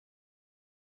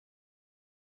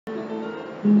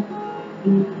I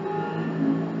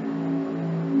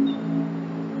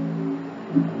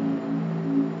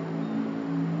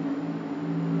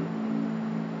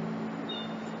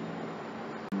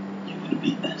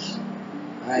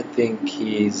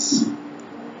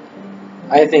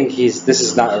think this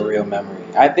is not a real memory.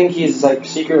 I think he's like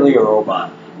secretly a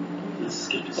robot. Let's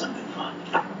skip to something fun.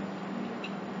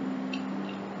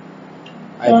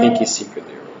 I think he's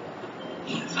secretly a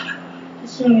robot.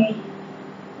 Sorry.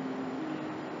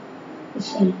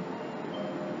 Listen.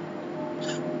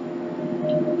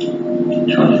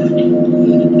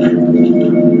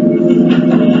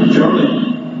 Charlie.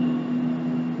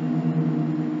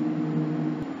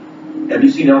 Have you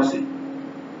seen Elsie?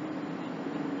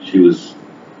 She was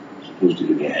supposed to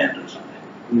give me a hand or something.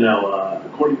 No,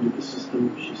 according to the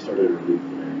system, she started her leave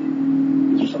today.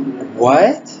 Is there something like that?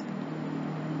 What?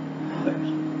 Thanks.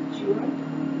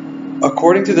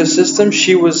 According to the system,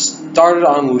 she was started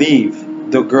on leave.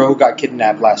 The girl who got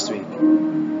kidnapped last week.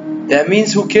 That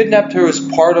means who kidnapped her was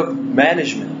part of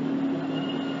management.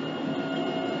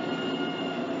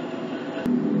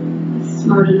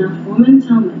 Smart enough woman,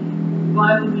 tell me,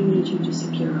 why would we need you to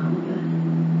secure all of it?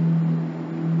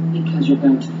 Because you're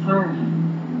going to fire him.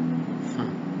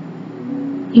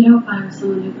 You don't fire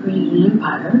someone who created an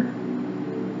empire.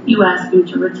 You ask him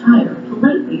to retire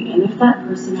politely, and if that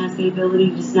person has the ability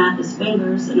to snap his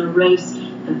fingers and erase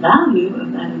the value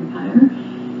of that empire,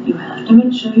 you have to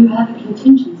make sure you have a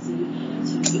contingency.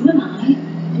 So you and I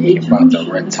need to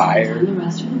ensure retire. The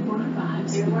rest of the board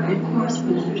arrives, of course,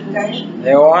 for that transition.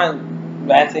 They want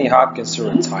Anthony Hopkins to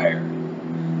retire.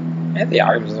 Anthony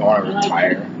Hopkins doesn't want to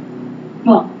retire.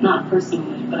 Well, not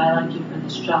personally, but I like you for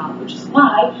this job, which is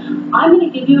why I'm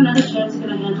going to give you another chance to get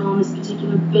a handle on this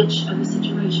particular bitch of a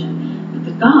situation. But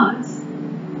the gods,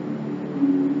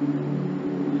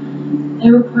 they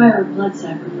require a blood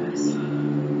sacrifice.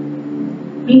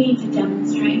 We need to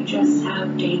demonstrate just how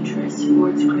dangerous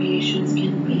Ford's creations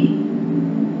can be.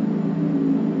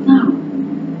 No.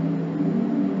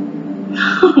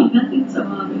 No, nothing's so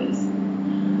obvious.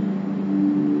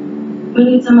 We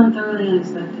need someone thoroughly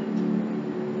unexpected.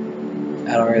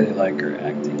 I don't really like her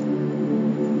acting.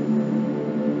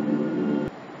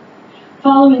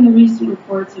 Following the recent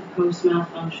reports of post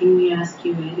malfunction, we asked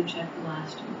QA to check the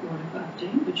last abortive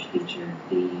update, which featured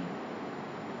the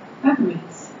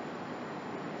reveries.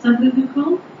 Is that what they're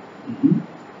called? Mm-hmm.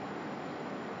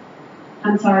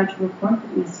 I'm sorry to report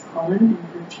that Miss Cullen and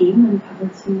her team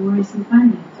uncovered some worrisome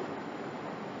findings.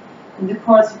 In the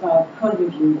course of our code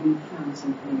review, we found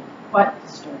something quite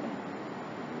disturbing.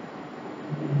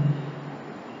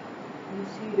 You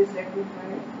see the second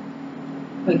fire?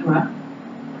 Wake her up.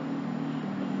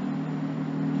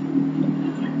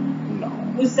 No.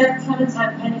 We said tenants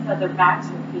had pennies at their backs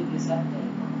in the previous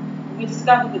update. We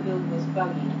discovered the build was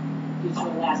buggy due to a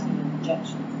last-minute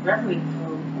injection of the referee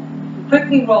code. We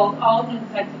quickly rolled all the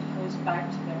infected hosts back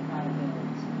to their prior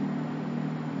builds.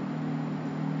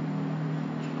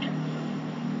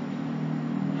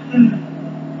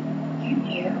 Thank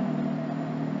you.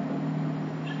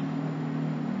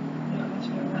 Not much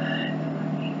of a mind,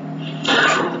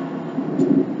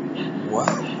 What?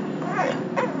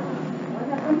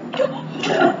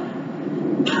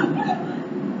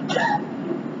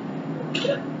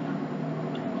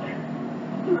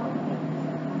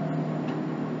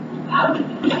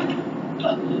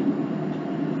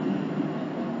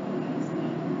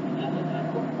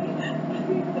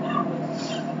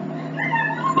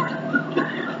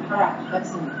 Alright,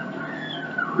 that's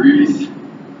enough. Breathe.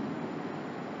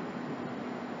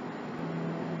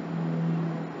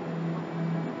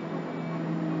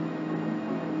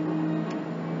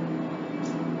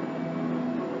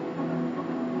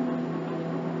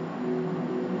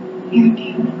 You're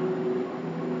new.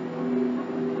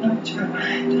 Not much of a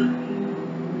mind.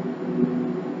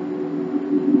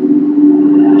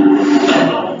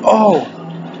 Oh!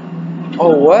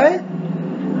 Oh, what?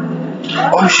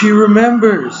 Oh, she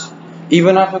remembers!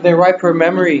 Even after they wipe her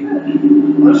memory.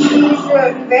 Well, she needs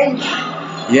revenge.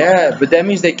 Yeah, but that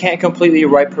means they can't completely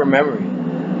wipe her memory.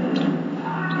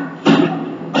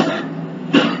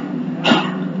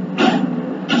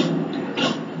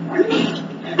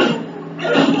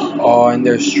 Oh, and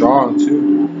they're strong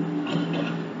too.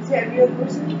 Is that a real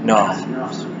person? No. That's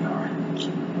enough, sweetheart.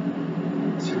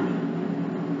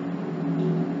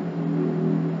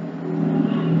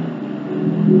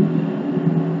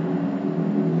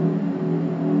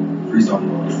 Freeze all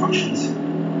motor functions.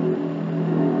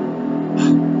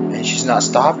 And she's not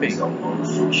stopping. Freeze all motor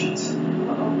functions.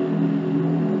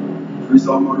 Freeze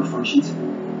all motor functions.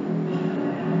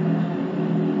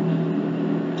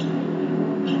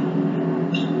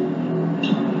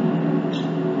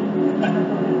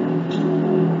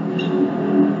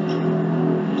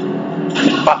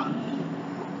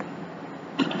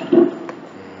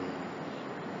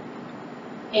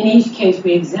 In each case,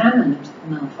 we examined the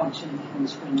malfunction of the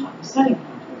host for not resetting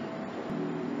properly.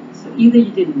 So either you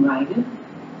didn't write it,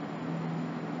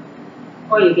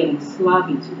 or you're getting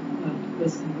sloppy to the point of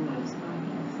risking the life's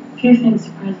progress. Few things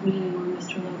surprise me anymore,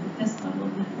 Mr. Lowe, at this level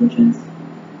of negligence.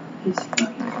 He's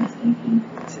fucking breathtaking.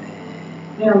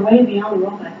 We are way beyond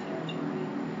robot territory.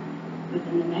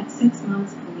 Within the next 6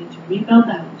 months, we'll need to rebuild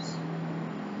the house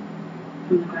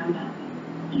from the ground up.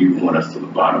 You want us to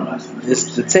lobotomize them?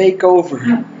 It's the takeover.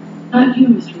 No, not you,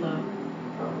 Mr. Lowe.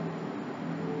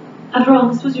 After all,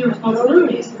 this was your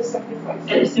responsibility. It's the sacrifice.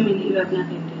 And assuming that you have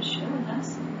nothing to share with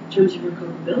us in terms of your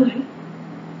culpability.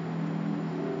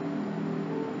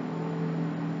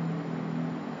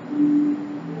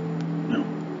 No.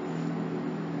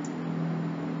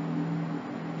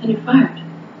 Then you're fired.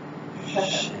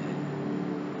 Shit.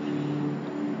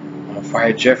 Wanna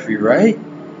fire Jeffrey, right?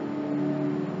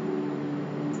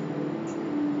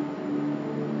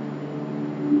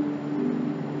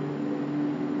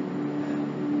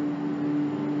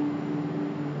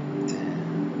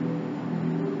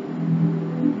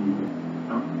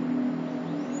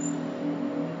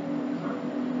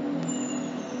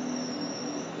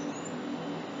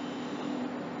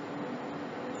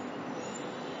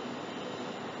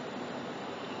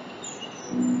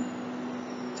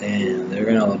 Damn, they're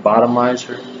gonna lobotomize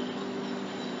her.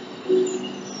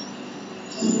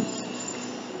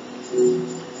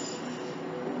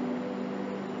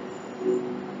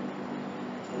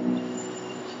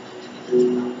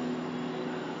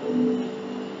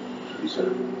 Reset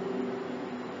it.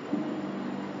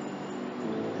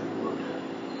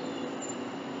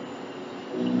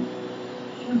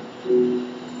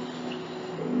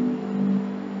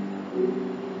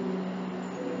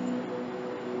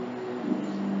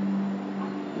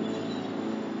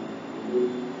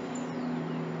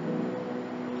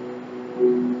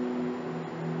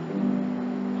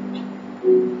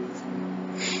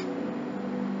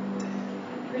 I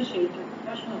appreciate your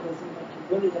professionalism, but you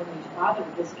really don't need to bother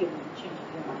with this given the change of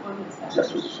your appointment status.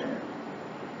 Just was a shame.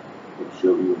 We'll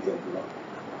show you what happened.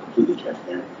 Completely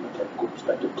transparent from a technical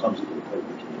perspective, clumsy to the point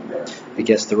that you there. I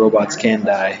guess the robots can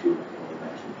die.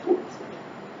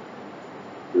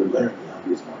 There are glaringly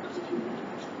obvious markers of human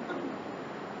intervention.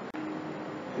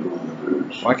 They were on the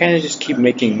verge. Why can't they just keep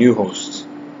making new hosts?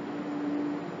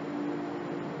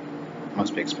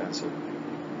 Must be expensive.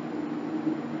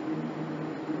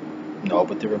 No,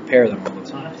 but they repair them all the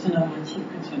So I time. have to know my chief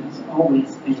concern has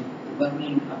always been the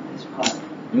well-being of this product.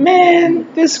 Man,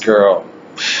 this girl.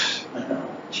 I know.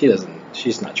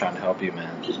 She's not trying to help you,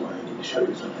 man. Which is why I need to show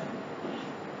you something.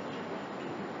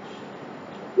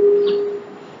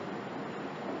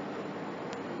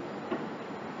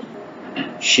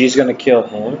 She's gonna kill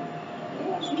him.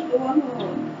 Yeah, she's the one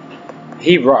who.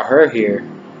 He brought her here.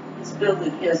 This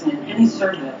building isn't in any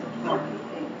survey of the park.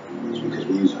 It's because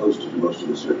we use hosts to do most of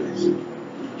the surveys.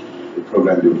 They're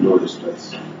programmed to ignore this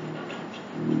place.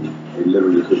 They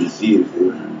literally couldn't see it if they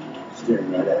were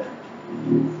staring right at it.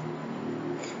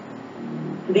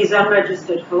 These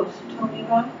unregistered hosts you told me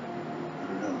about? I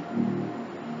don't know.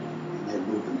 They may have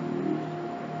moved them.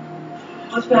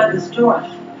 What's behind this door?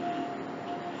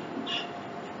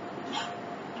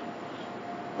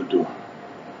 What door?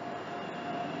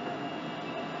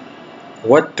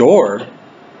 What door?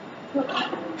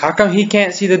 How come he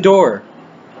can't see the door?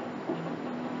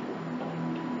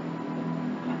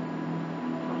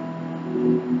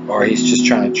 Or he's just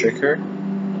trying to trick her?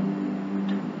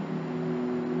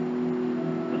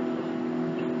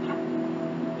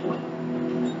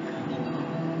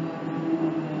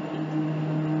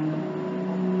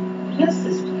 What is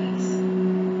this place?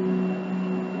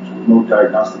 It's a remote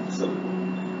diagnostic facility.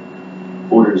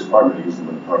 Porter's apartment used them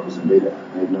when the park was in beta.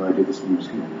 I had no idea this one was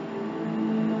here.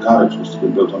 The cottage was to be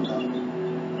built on top of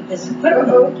it. But this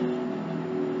equipment.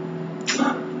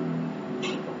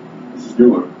 This is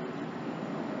newer.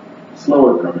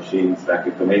 Slower than our machines back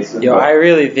at the Mesa. Yo, I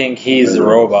really think he's the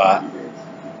robot.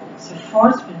 So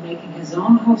Ford's been making his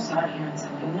own hosts out here and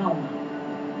telling no one.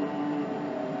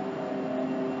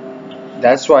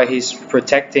 That's why he's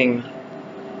protecting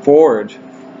Ford,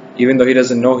 even though he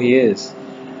doesn't know he is.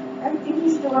 I think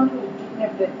he's the one who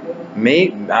kidnapped that girl.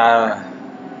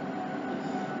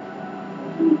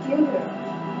 Who killed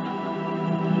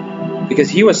her? Because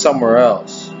he was somewhere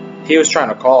else. He was trying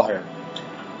to call her.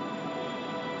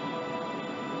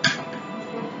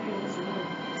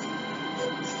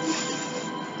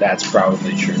 That's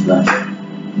probably true. Have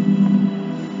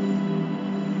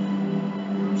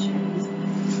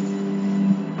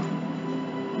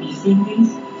you seen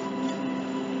these?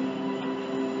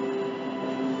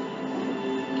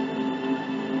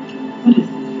 What is this?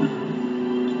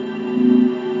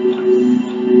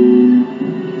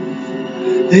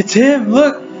 It's him.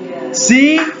 Look.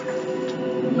 See?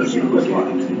 Doesn't look like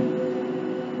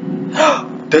anything.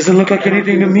 Doesn't look like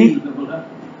anything to me.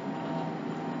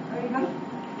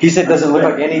 He said doesn't look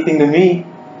like anything to me.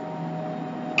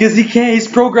 Because he can't. He's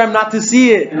programmed not to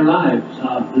see it. Their lives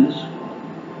are blissful.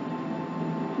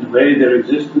 In a way, their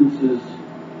existence is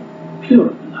purer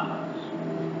than ours.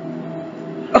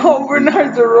 Oh,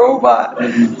 Bernard's a robot.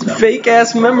 Fake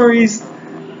ass memories. I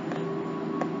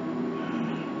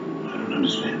don't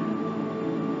understand.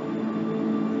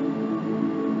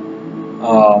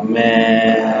 Oh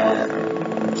man.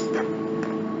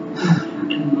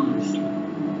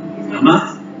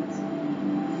 Mama?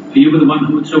 You were the one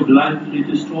who would so blindly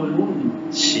destroy all of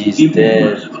them. She's Even dead.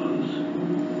 more, I suppose.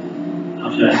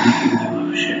 After everything you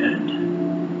have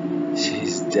shared.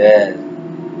 She's dead.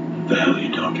 What the hell are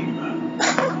you talking about?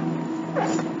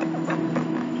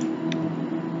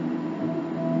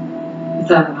 Is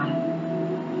that right?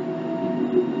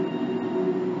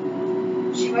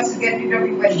 She wants to get rid of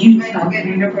you, but You she's trying to tell get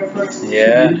me. rid of her first.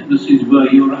 Yeah. The intimacies were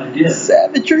your idea,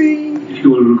 Savagery. if you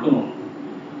will recall.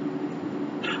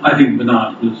 I think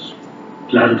Bernard was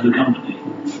glad of the company.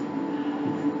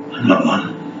 I'm not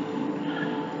one.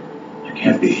 I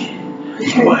can't be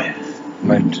his wife.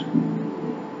 Right.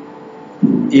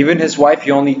 Even his wife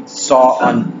he only saw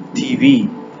on TV.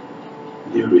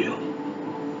 You're real.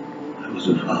 I was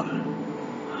a father.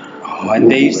 Oh,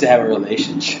 and they used to have a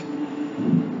relationship.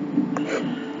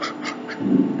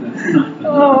 That's enough, Bernard.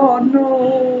 Oh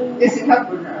no. Listen up,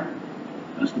 Bernard.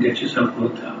 Mustn't get yourself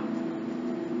worked out.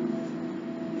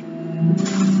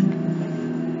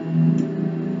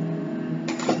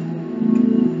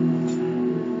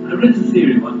 I read a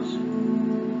theory once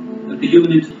that the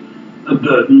human is a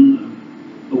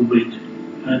burden, a weight,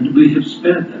 and we have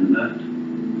spared them that.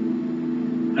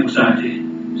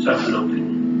 Anxiety,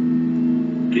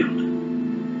 self-loathing, guilt.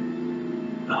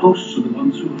 The hosts are the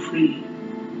ones who are free.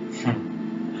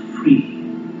 Free,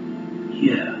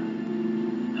 here,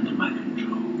 under my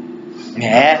control.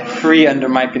 Yeah, free under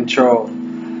my control.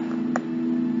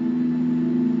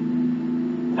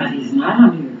 But he's not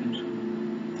under your control.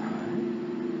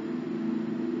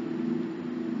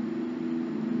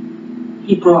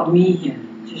 He brought me here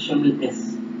to show me this.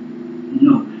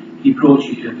 No, he brought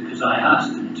you here because I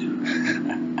asked him to.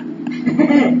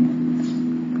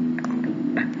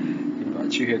 He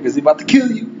brought you here because he's about to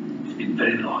kill you. He's been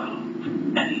very loyal for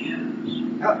many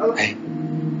years. Hey.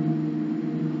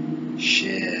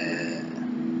 Shit.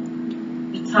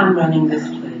 I'm running this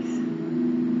place.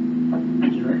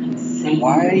 But you're insane.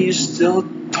 Why are you still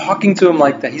talking to him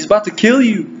like that? He's about to kill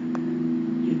you.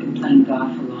 You've been playing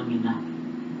God for long enough.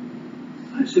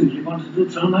 I simply wanted to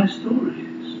tell my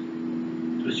stories.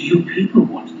 It was you people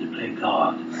who wanted to play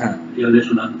God with your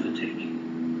little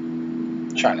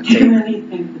undertaking. Trying to Do you take, really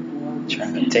think the board would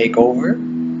trying to stand? take over.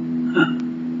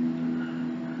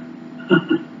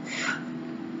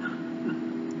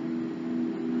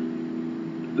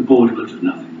 The board will do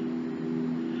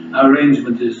nothing. Our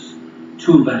arrangement is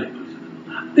too valuable to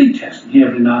them. They test me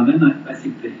every now and then. I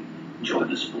think they enjoy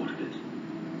the sport of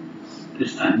it.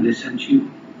 This time they sent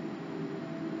you.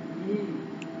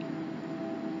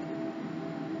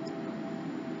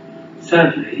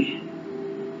 Sadly,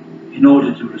 in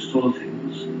order to restore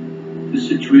things, the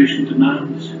situation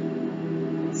demands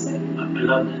a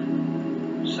blood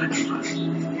sacrifice.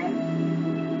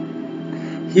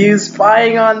 He's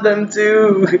spying on them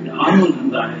too. Arnold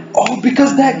and I, Oh,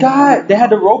 because that guy, they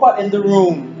had a robot in the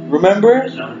room. Remember?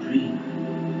 it's our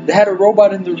dream. They had a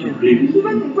robot in the To room. really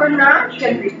Even Bernard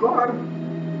can record.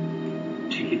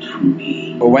 take it from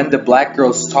me. But when the black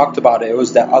girls talked about it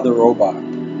was that other robot.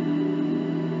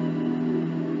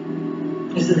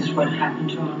 Is this what happened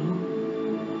to Arnold?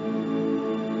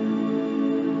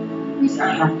 Who's I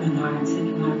have Bernard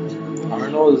sitting out into the world.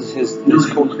 Arnold is his No,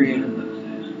 he co-creator. wasn't in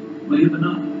those days. Were you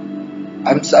Bernard?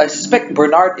 I suspect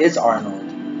Bernard is Arnold.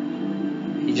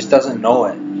 He just doesn't know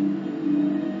it.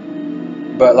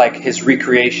 But like his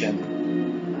recreation.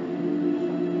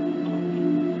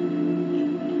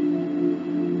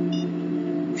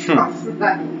 off for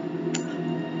that?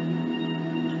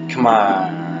 Come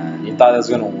on. You thought it was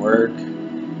gonna work?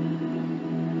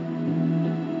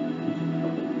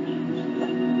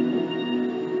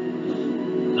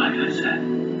 Like I said,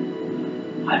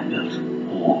 I built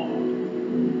all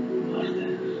of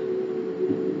this.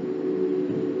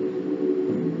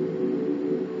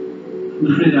 I'm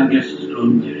afraid our guest has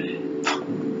grown weary.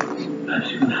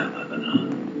 Perhaps you can help her, Bernard.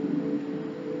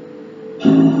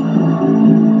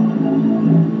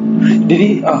 Did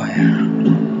he? Oh yeah.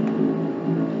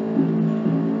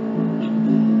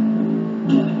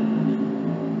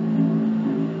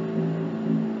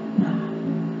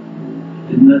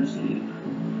 In that sleep,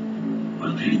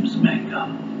 what dreams may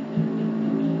come.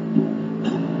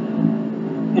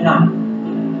 No.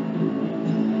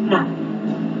 No.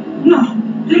 No,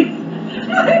 please.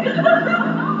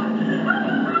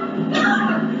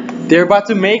 They're about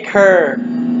to make her.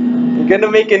 They're gonna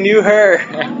make a new her.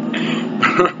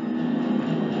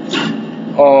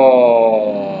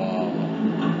 Oh.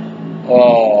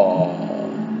 Oh.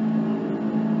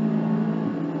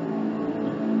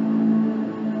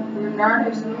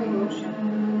 Bernard has no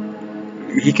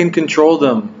emotion. He can control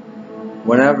them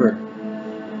whenever.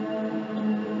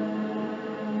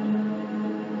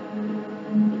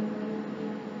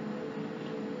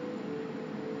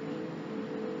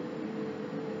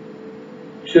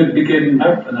 Should be getting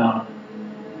back for now.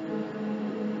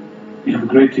 We have a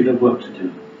great deal of work to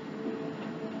do.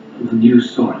 And the new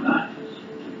storylines.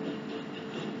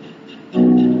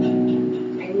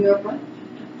 And you have one?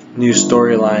 New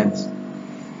storylines.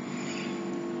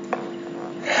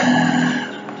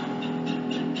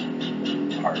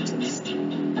 Artist.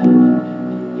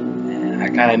 Yeah, I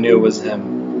kind of knew it was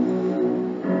him.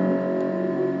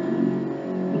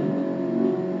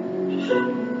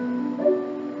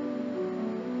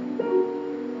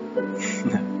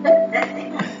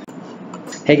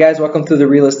 Hey guys, welcome to The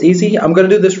Realist Easy. I'm going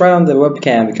to do this right on the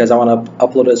webcam because I want to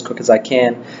upload it as quick as I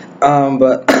can.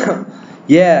 But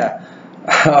yeah,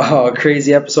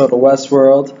 crazy episode of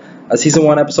Westworld. Season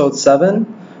 1, episode 7.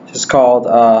 It's called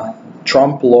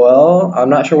Trompe. I'm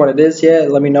not sure what it is yet.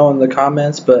 Let me know in the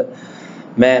comments. But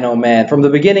man, oh man, from the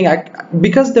beginning,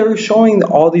 because they were showing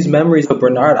all these memories of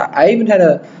Bernard, I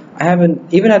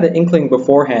haven't even had an inkling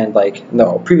beforehand, like in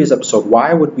the previous episode.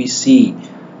 Why would we see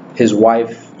his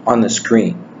wife on the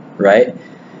screen, right?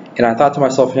 And I thought to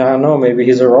myself, I don't know, maybe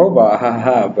he's a robot,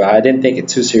 haha. But I didn't take it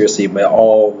too seriously. But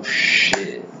oh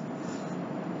shit,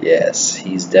 yes,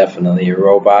 he's definitely a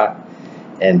robot.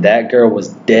 And that girl was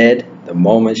dead the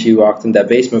moment she walked in that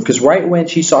basement. Because right when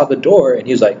she saw the door, and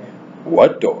he was like,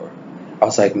 "What door?" I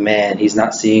was like, man, he's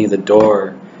not seeing the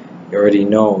door. You already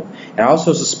know. And I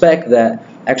also suspect that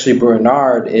actually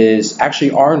Bernard is actually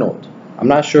Arnold. I'm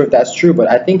not sure if that's true,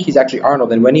 but I think he's actually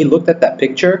Arnold. And when he looked at that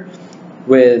picture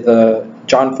with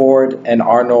John Ford and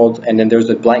Arnold, and then there's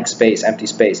a blank space, empty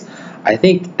space, I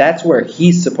think that's where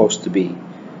he's supposed to be.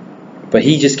 But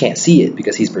he just can't see it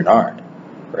because he's Bernard,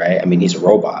 right? I mean, he's a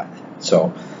robot.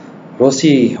 So we'll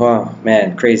see. Oh,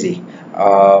 man, crazy.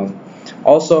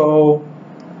 Also,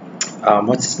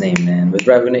 what's his name, man? With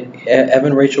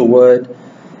Evan Rachel Wood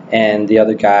and the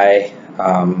other guy.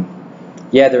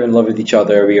 Yeah, they're in love with each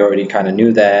other. We already kind of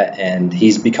knew that, and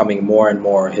he's becoming more and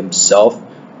more himself,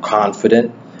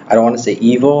 confident. I don't want to say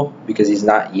evil because he's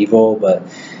not evil, but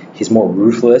he's more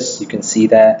ruthless. You can see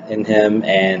that in him,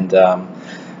 and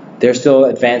they're still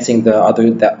advancing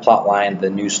that plot line, the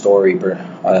new story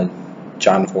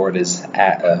John Ford is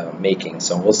making.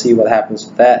 So we'll see what happens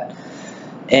with that.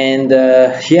 And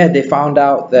yeah, they found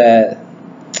out that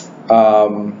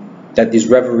that these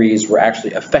reveries were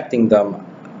actually affecting them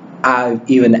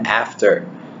even after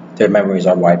their memories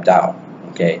are wiped out.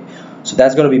 Okay, so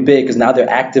that's going to be big because now they're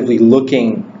actively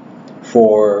looking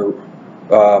for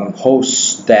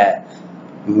hosts that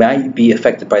might be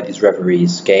affected by these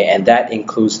reveries. Okay, and that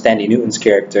includes Thandie Newton's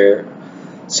character.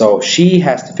 So she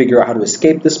has to figure out how to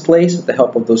escape this place with the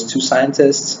help of those two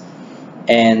scientists,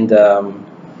 and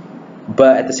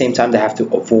but at the same time they have to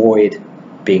avoid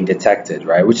being detected,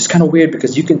 right? Which is kind of weird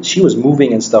because she was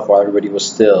moving and stuff while everybody was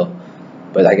still.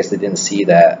 But I guess they didn't see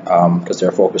that because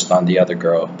they're focused on the other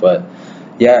girl. But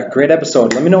yeah, great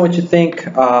episode. Let me know what you think.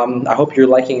 I hope you're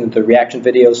liking the reaction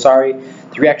videos. Sorry,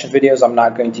 the reaction videos, I'm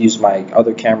not going to use my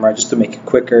other camera just to make it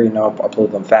quicker,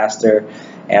 upload them faster.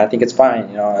 And I think it's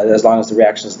fine, as long as the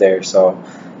reaction's there. So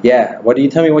yeah,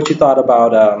 tell me what you thought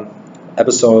about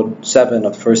episode 7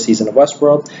 of the first season of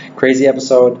Westworld. Crazy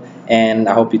episode. And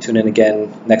I hope you tune in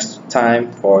again next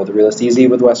time for The Realist Easy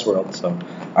with Westworld. So,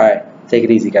 alright. Take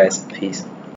it easy, guys. Peace.